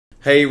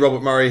Hey,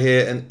 Robert Murray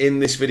here, and in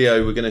this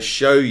video we're going to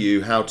show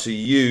you how to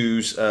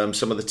use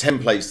some of the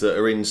templates that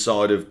are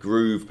inside of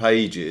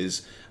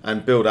GroovePages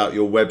and build out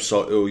your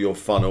website or your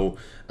funnel.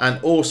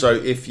 And also,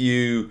 if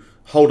you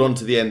hold on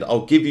to the end,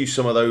 I'll give you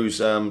some of those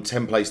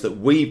templates that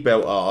we've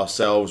built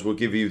ourselves. We'll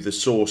give you the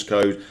source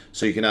code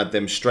so you can add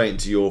them straight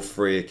into your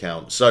free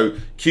account. So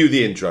cue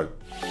the intro.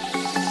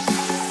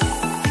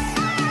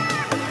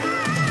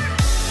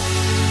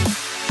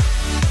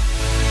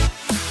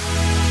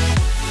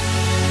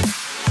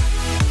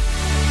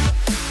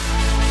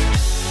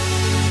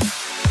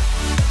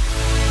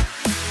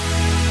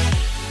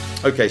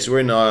 Okay, so we're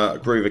in our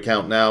Groove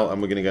account now,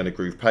 and we're going to go into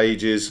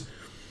GroovePages,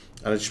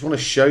 and I just want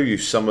to show you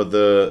some of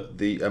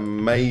the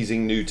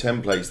amazing new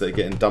templates that are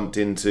getting dumped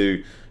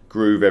into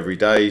Groove every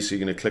day. So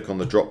you're going to click on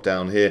the drop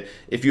down here.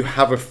 If you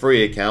have a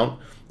free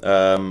account,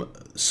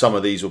 some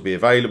of these will be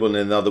available, and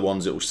then other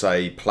ones it will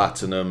say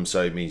platinum,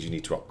 so it means you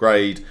need to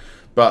upgrade.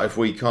 But if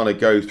we kind of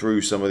go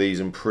through some of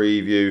these and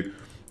preview,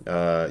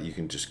 you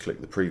can just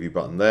click the preview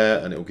button there,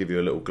 and it will give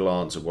you a little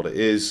glance at what it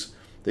is.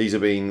 These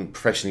have been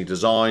professionally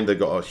designed. They've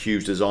got a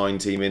huge design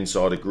team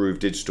inside of Groove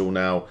Digital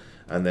now,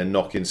 and they're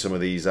knocking some of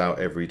these out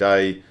every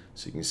day.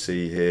 So you can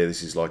see here,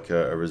 this is like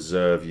a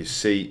reserve your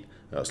seat.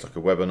 That's like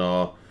a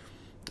webinar.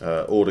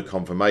 Order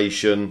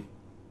confirmation.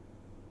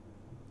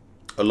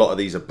 A lot of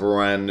these are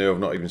brand new. I've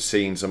not even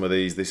seen some of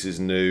these. This is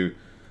new.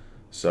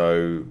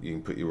 So you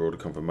can put your order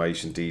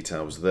confirmation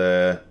details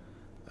there.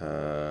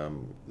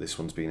 This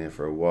one's been here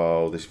for a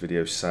while. This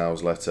video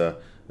sales letter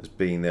has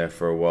been there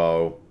for a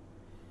while.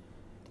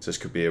 So this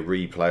could be a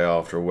replay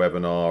after a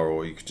webinar,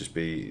 or you could just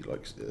be,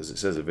 like, as it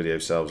says, a video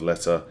sales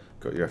letter.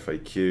 Got your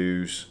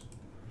FAQs.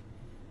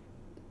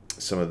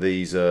 Some of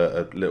these are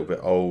a little bit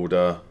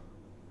older.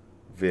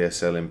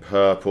 VSL in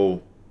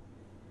purple.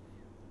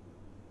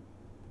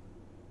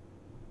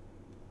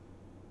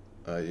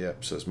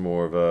 Yep, so it's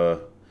more of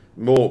a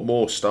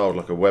more styled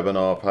like a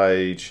webinar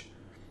page.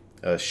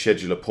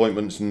 Schedule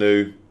appointments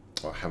new.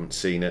 I haven't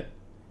seen it.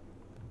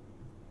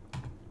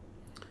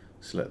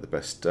 Select the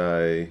best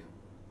day.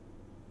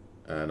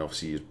 And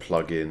obviously you'd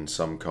plug in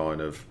some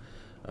kind of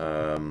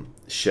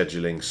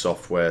scheduling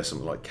software,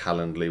 something like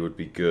Calendly would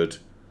be good.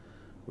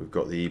 We've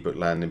got the ebook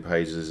landing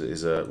pages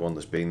is one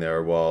that's been there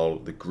a while.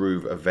 The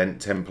Groove event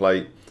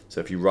template. So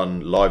if you run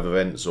live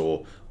events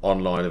or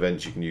online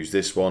events, you can use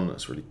this one.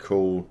 That's really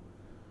cool.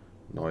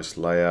 Nice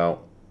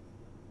layout.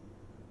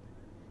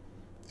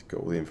 It's got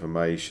all the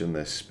information.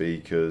 There's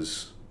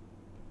speakers,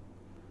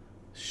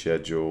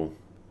 schedule.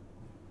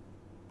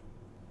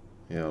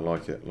 Yeah, I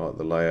like it. I like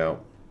the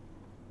layout.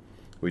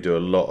 We do a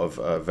lot of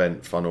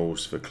event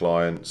funnels for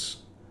clients.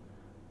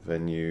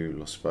 Venue,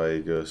 Las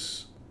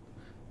Vegas.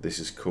 This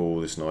is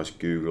cool, this nice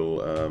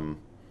Google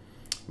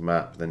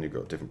map. Then you've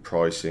got different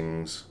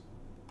pricings.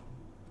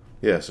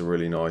 Yeah, it's a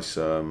really nice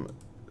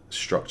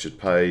structured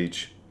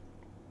page.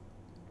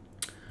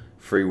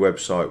 Free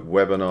website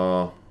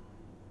webinar.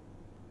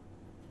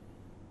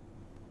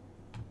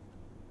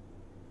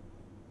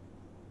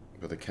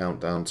 With a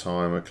countdown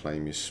timer,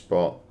 claim your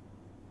spot.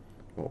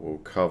 What we'll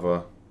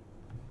cover.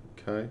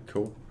 Okay,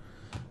 cool.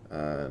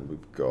 And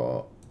we've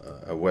got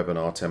a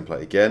webinar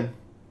template again.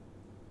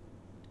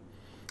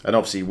 And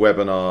obviously Groove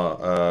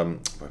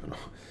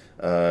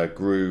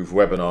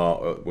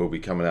webinar will be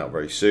coming out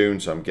very soon.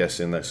 So I'm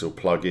guessing this will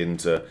plug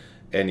into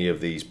any of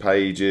these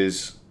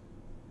pages.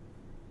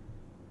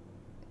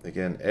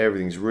 Again,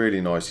 everything's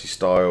really nicely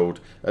styled.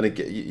 And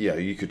again,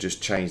 you could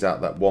just change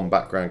that one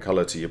background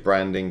color to your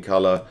branding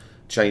color.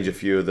 Change a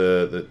few of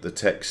the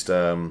text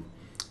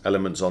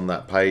elements on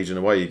that page, and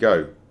away you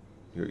go.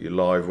 You got your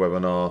live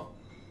webinar.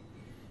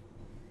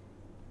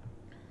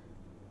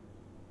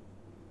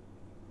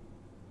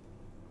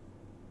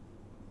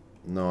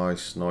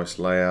 Nice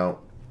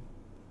layout.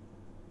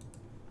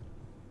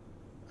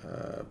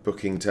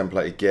 Booking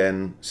template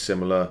again,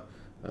 similar.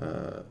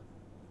 Oh,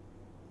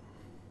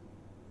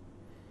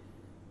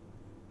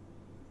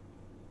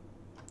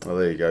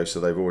 there you go. So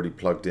they've already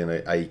plugged in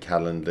a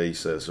Calendly.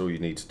 So that's all you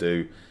need to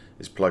do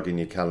is plug in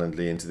your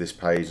Calendly into this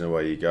page, and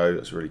away you go.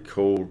 That's really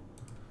cool.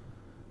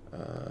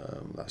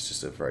 That's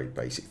just a very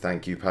basic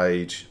thank you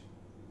page.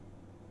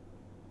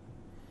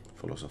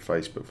 Follow us on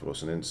Facebook, follow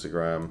us on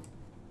Instagram.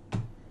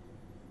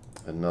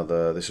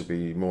 This will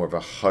be more of a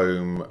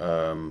home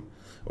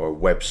or a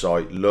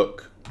website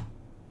look.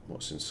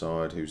 What's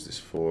inside? Who's this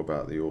for?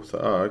 About the author.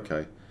 Oh,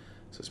 okay.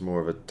 So it's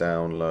more of a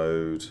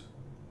download.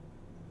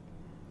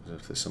 I don't know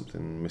if there's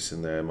something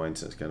missing there. My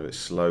internet's going a bit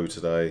slow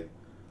today.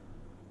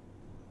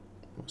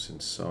 What's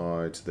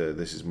inside?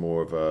 This is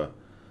more of a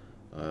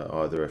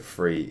either a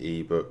free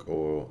ebook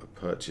or a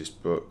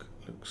purchased book.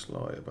 Looks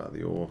like about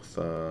the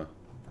author.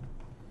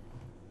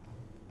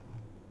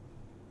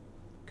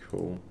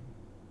 Cool.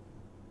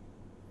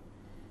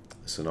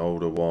 It's an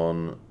older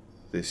one.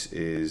 This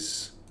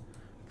is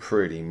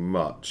pretty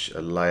much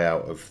a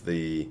layout of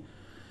the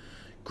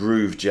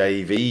Groove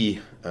JV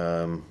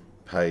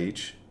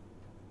page.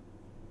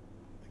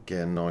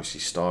 Again, nicely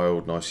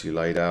styled, nicely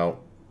laid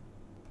out.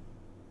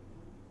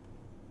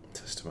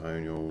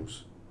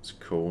 Testimonials. It's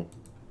cool.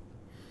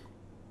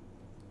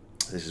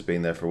 This has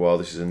been there for a while.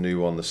 This is a new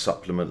one, the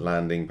supplement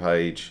landing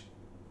page.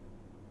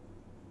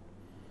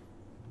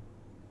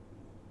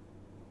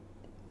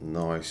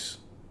 Nice.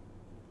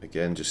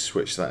 Again, just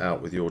switch that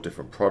out with your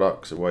different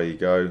products. Away you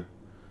go.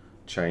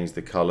 Change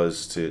the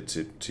colors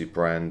to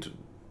brand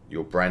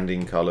your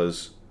branding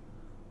colors.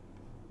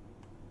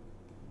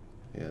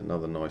 Yeah,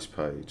 another nice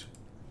page.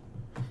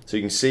 So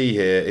you can see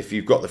here, if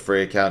you've got the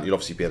free account, you'll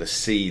obviously be able to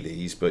see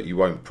these, but you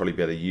won't probably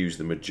be able to use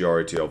the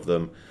majority of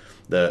them.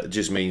 That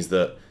just means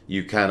that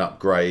you can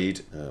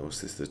upgrade.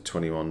 What's this? The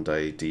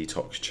 21-day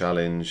detox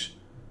challenge.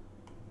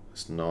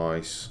 That's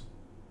nice.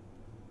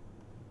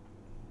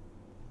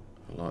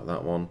 I like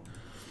that one.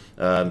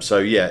 So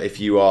yeah, if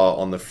you are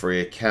on the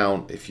free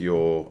account, if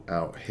you're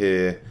out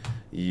here,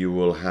 you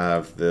will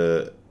have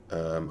the,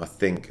 I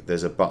think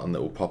there's a button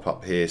that will pop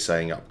up here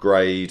saying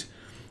upgrade.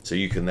 So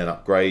you can then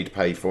upgrade,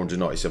 pay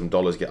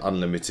 $497, get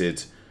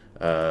unlimited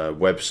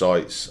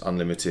websites,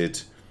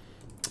 unlimited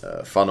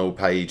funnel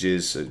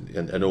pages,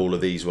 and all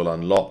of these will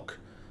unlock.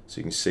 So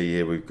you can see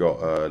here we've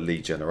got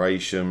lead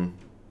generation.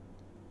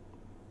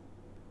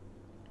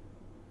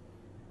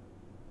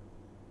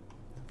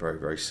 Very,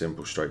 very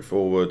simple,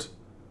 straightforward.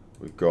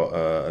 We've got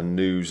a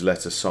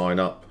newsletter sign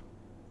up.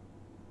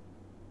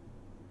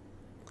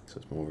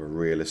 So it's more of a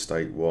real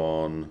estate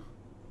one.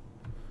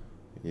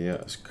 Yeah,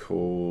 that's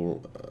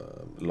cool.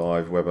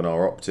 Live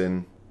webinar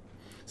opt-in.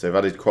 So they've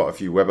added quite a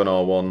few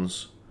webinar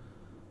ones.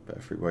 Better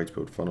free way to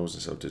build funnels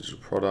and sell digital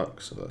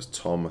products. So that's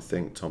Tom, I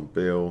think, Tom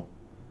Beal.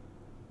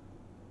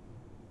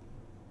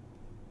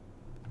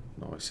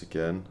 Nice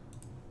again.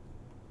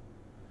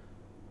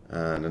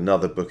 And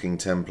another booking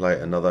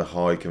template, another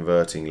high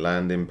converting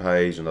landing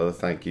page, another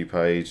thank you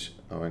page.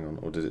 Oh, hang on,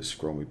 or did it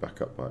scroll me back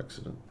up by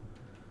accident?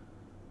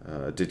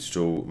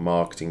 Digital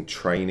marketing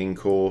training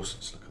course.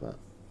 Let's look at that.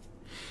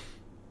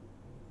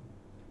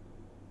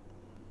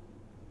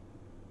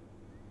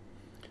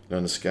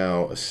 Learn to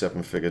scale a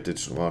 7-figure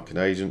digital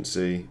marketing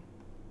agency.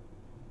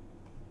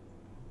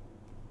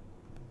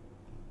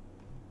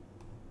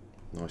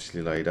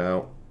 Nicely laid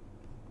out.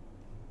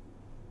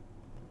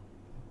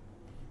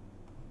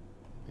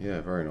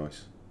 Yeah, very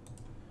nice.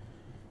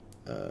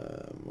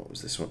 What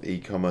was this one?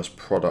 E-commerce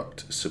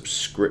product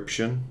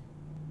subscription.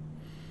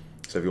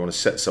 So if you want to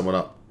set someone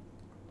up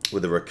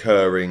with a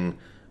recurring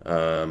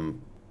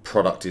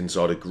product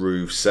inside a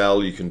Groove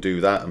cell, you can do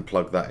that and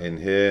plug that in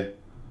here.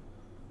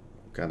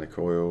 Organic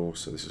oil.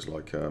 So this is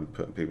like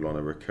putting people on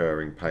a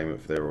recurring payment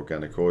for their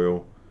organic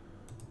oil.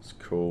 It's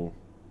cool.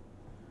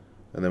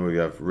 And then we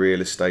have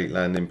real estate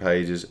landing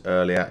pages,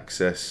 early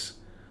access,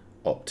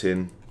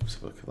 opt-in. Let's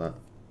have a look at that.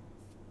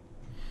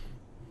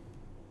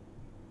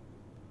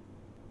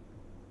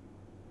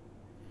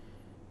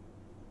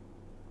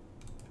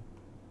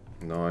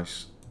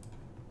 Nice.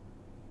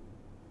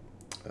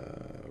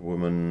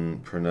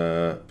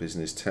 Womanpreneur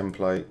business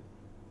template.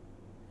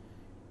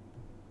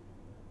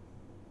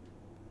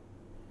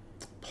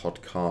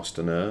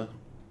 Podcaster.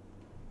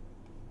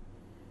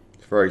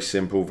 It's very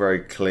simple, very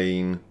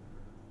clean.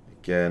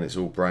 Again, it's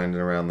all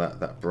branding around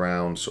that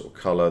brown sort of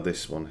color.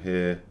 This one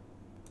here.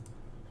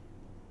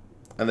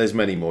 And there's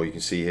many more. You can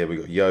see here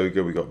we've got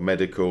yoga, we've got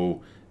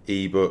medical,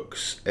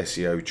 ebooks,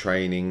 SEO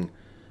training,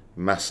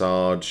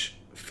 massage,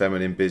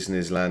 feminine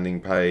business landing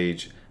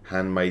page,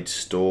 handmade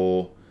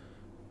store,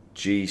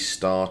 G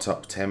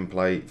startup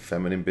template,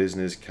 feminine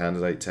business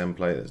candidate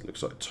template. It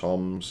looks like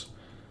Tom's,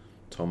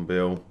 Tom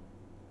Bill.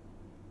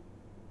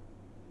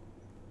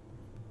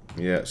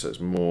 Yeah, so it's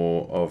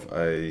more of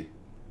a,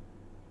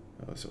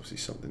 it's obviously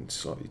something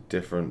slightly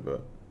different,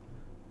 but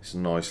it's a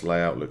nice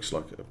layout. Looks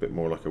like a bit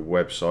more like a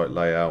website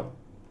layout.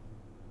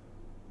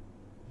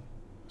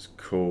 It's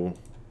cool.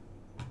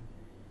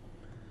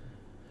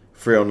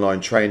 Free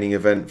online training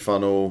event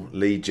funnel,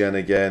 lead gen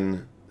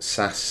again,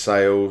 SaaS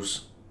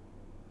sales,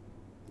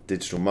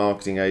 digital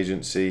marketing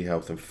agency,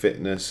 health and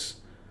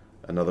fitness,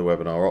 another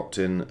webinar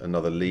opt-in,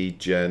 another lead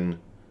gen,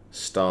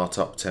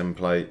 startup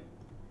template,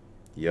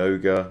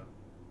 yoga,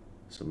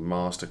 some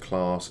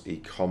masterclass,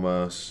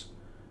 e-commerce,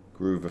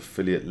 Groove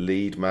affiliate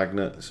lead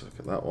magnet. Let's look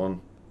at that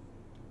one.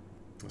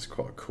 That's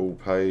quite a cool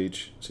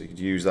page. So you could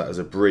use that as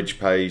a bridge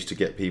page to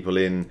get people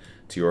in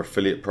to your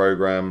affiliate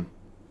program.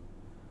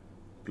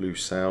 Blue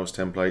sales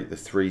template, the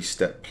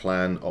 3-step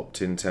plan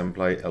opt-in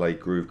template, LA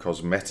Groove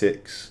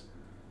Cosmetics.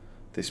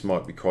 This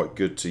might be quite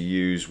good to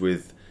use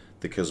with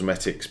the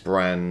cosmetics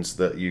brands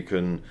that you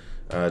can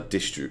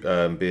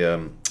be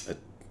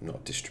not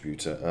a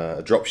distributor,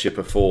 a drop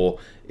shipper for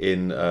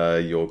in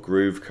your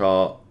Groove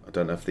cart. I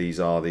don't know if these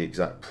are the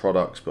exact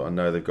products, but I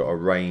know they've got a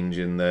range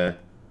in there,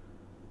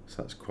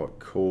 so that's quite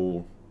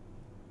cool.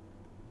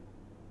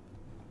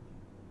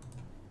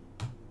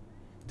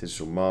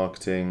 Digital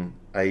marketing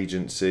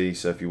agency.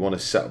 So if you want to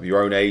set up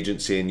your own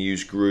agency and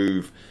use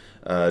Groove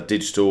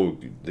Digital,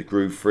 the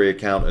Groove free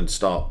account, and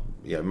start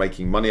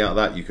making money out of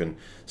that, you can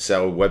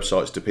sell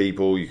websites to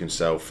people, you can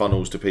sell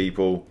funnels to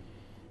people.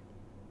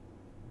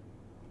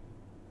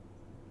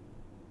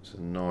 It's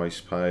a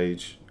nice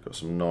page, got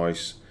some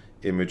nice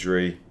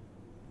imagery.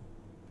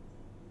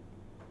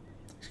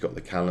 It's got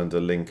the calendar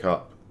link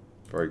up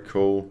Very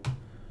cool.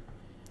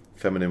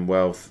 Feminine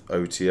Wealth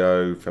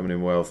OTO,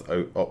 Feminine Wealth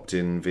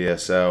opt-in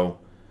VSL,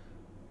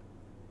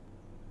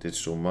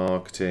 digital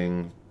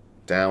marketing,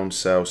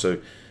 downsell.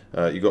 So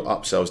you've got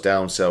upsells,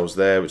 downsells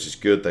there, which is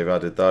good. They've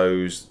added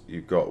those.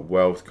 You've got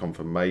wealth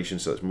confirmation,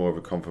 so it's more of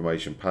a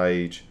confirmation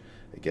page.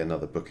 Again,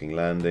 another booking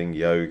landing,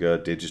 yoga,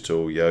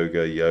 digital,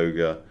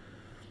 yoga,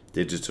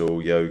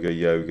 digital,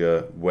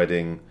 yoga,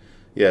 wedding.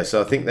 Yeah,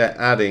 so I think they're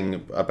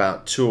adding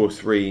about 2 or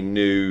 3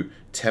 new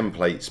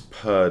templates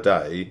per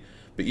day,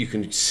 but you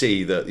can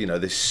see that, you know,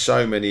 there's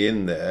so many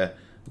in there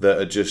that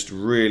are just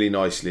really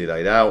nicely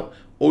laid out.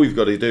 All you've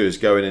got to do is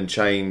go in and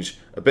change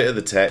a bit of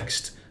the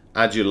text,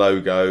 add your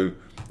logo,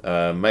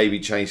 maybe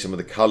change some of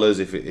the colors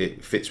if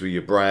it fits with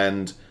your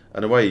brand,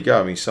 and away you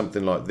go. I mean,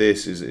 something like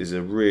this is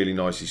a really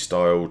nicely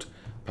styled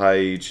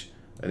page,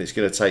 and it's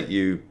going to take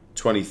you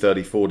 20,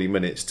 30, 40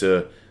 minutes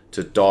to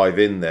dive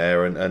in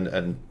there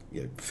and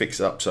you know, fix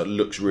it up so it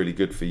looks really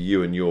good for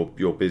you and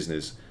your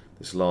business.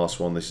 This last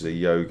one, this is a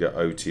yoga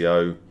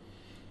OTO.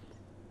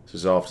 This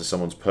is after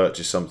someone's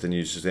purchased something,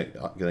 you're just then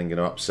going to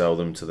upsell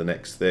them to the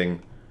next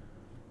thing.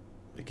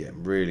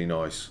 Again, really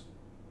nice.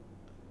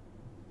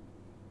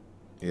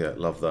 Yeah,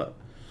 love that.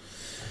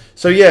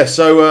 So yeah,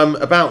 so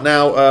about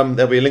now,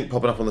 there'll be a link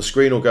popping up on the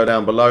screen or go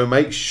down below.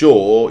 Make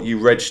sure you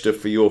register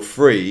for your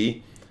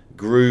free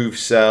Groove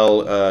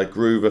Sell,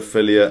 Groove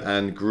Affiliate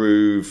and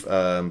Groove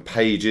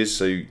Pages.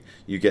 So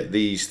you get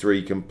these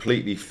 3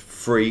 completely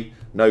free.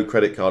 No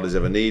credit card is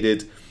ever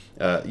needed.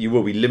 You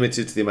will be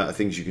limited to the amount of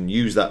things you can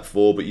use that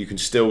for, but you can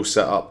still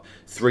set up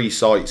 3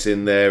 sites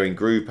in there in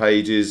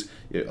GroovePages.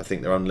 I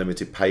think there are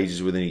unlimited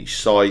pages within each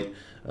site.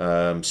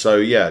 So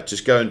yeah,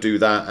 just go and do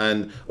that.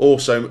 And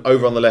also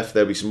over on the left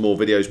there'll be some more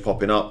videos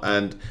popping up,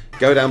 and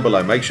go down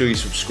below, make sure you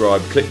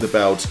subscribe, click the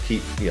bell to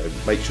keep, you know,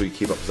 make sure you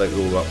keep up to date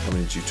with all the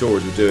upcoming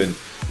tutorials. We're doing,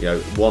 you know,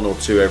 1 or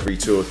 2 every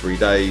 2 or 3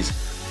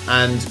 days.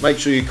 And make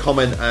sure you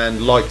comment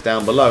and like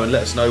down below and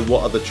let us know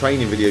what other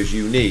training videos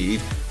you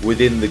need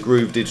within the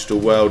Groove digital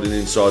world and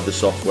inside the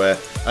software.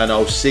 And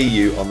I'll see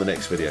you on the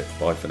next video.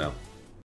 Bye for now.